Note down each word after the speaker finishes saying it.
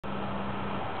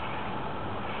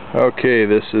Okay,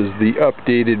 this is the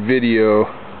updated video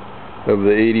of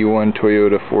the 81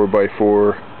 Toyota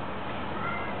 4x4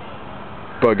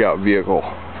 bug out vehicle.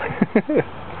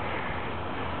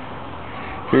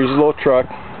 Here's a little truck,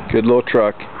 good little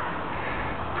truck,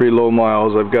 pretty low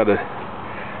miles. I've got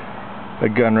a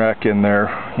gun rack in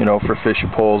there, you know, for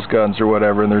fishing poles, guns or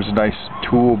whatever, and there's a nice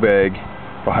tool bag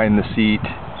behind the seat,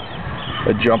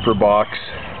 a jumper box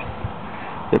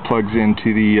that plugs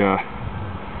into the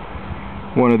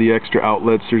one of the extra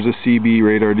outlets. There's a CB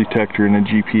radar detector and a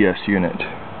GPS unit.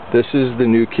 This is the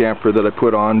new camper that I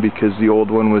put on because the old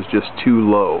one was just too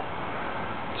low.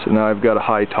 So now I've got a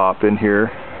high top in here.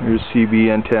 There's CB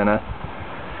antenna.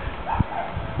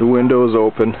 The window is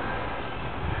open.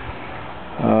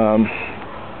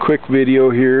 Quick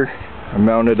video here. I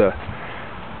mounted a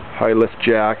high lift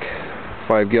jack,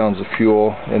 5 gallons of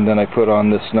fuel, and then I put on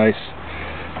this nice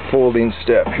folding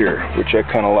step here, which I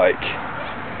kind of like.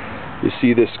 You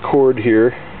see this cord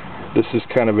here. This is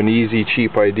kind of an easy,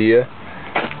 cheap idea.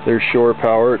 There's shore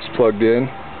power. It's plugged in.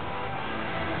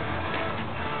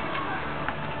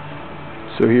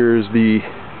 So here's the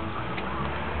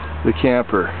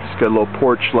camper. It's got a little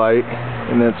porch light,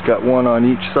 and then it's got one on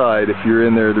each side. If you're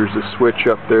in there, there's a switch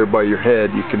up there by your head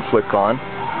you can flick on.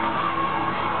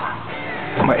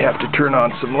 I might have to turn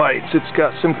on some lights. It's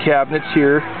got some cabinets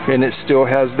here, and it still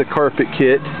has the carpet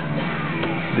kit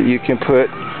that you can put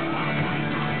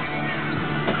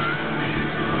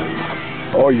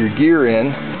all your gear in,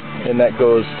 and that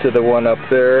goes to the one up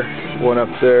there,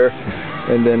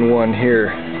 and then one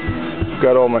here.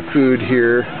 Got all my food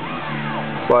here,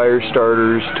 fire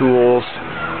starters, tools,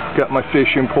 got my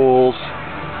fishing poles,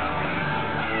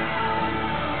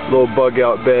 little bug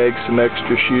out bag, some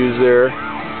extra shoes there.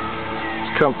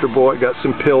 It's comfortable. I got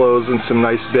some pillows and some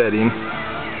nice bedding.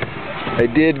 I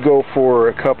did go for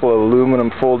a couple of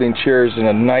aluminum folding chairs and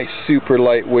a nice super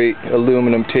lightweight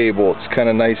aluminum table. It's kind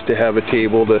of nice to have a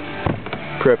table to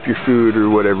prep your food or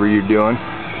whatever you're doing.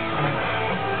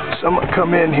 So I'm going to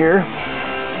come in here.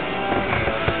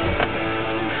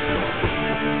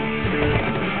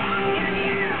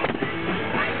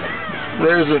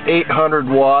 There's an 800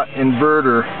 watt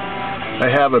inverter. I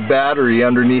have a battery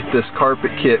underneath this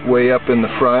carpet kit way up in the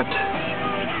front.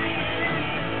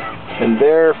 And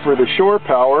there for the shore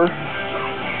power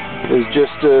is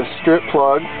just a strip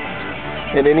plug,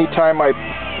 and anytime I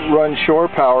run shore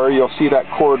power, you'll see that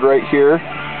cord right here.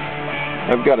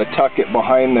 I've got to tuck it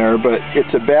behind there, but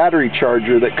it's a battery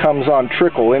charger that comes on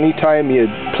trickle anytime you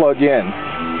plug in.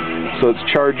 So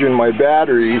it's charging my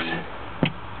batteries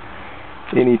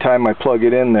anytime I plug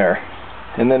it in there.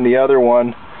 And then the other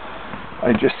one,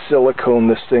 I just silicone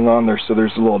this thing on there, so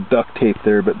there's a little duct tape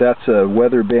there, but that's a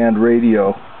weather band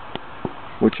radio,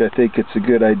 which I think it's a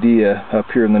good idea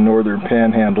up here in the northern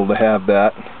panhandle to have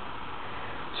that,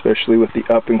 especially with the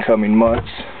up and coming months.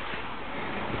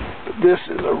 But this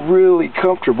is a really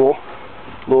comfortable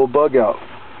little bug out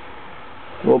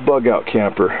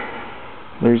camper.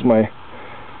 There's my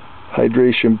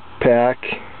hydration pack.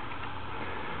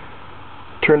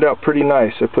 Turned out pretty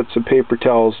nice. I put some paper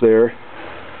towels there.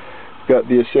 Got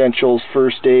the essentials,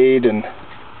 first aid, and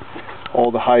all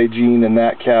the hygiene in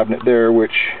that cabinet there,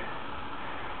 which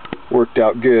worked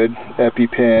out good.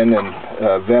 EpiPen and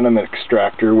venom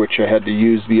extractor, which I had to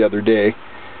use the other day,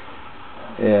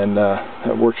 and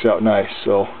that works out nice.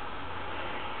 So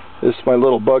this is my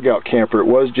little bug out camper. It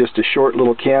was just a short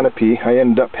little canopy. I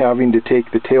ended up having to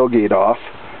take the tailgate off.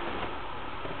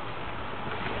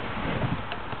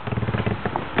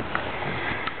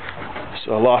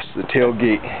 So I lost the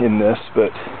tailgate in this,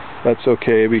 but that's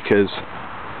okay because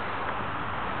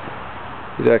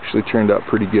it actually turned out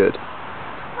pretty good.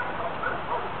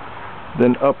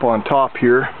 Then up on top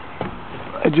here,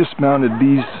 I just mounted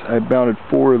these. I mounted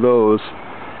 4 of those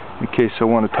in case I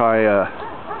want to tie a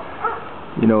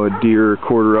deer or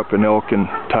quarter up an elk and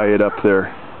tie it up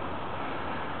there.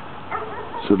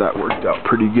 So that worked out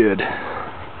pretty good.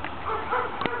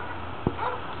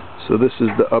 So this is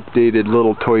the updated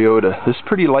little Toyota. This is a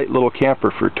pretty light little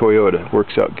camper for Toyota.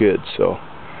 Works out good. So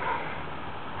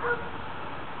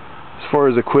as far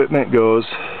as equipment goes,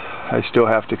 I still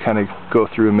have to kind of go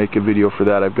through and make a video for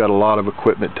that. I've got a lot of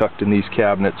equipment tucked in these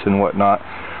cabinets and whatnot.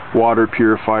 Water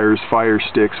purifiers, fire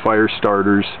sticks, fire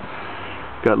starters.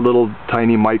 Got little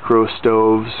tiny micro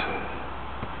stoves.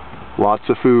 Lots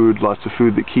of food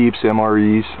that keeps,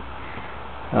 MREs.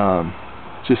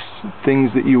 Just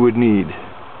things that you would need.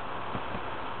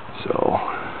 So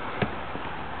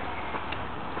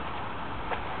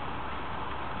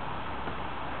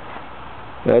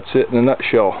that's it in a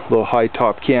nutshell. Little high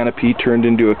top canopy turned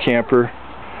into a camper.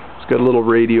 It's got a little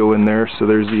radio in there, so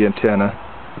there's the antenna.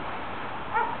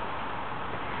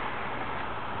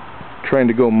 trying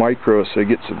to go micro so I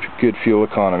get some good fuel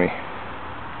economy.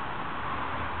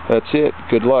 That's it.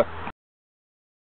 Good luck.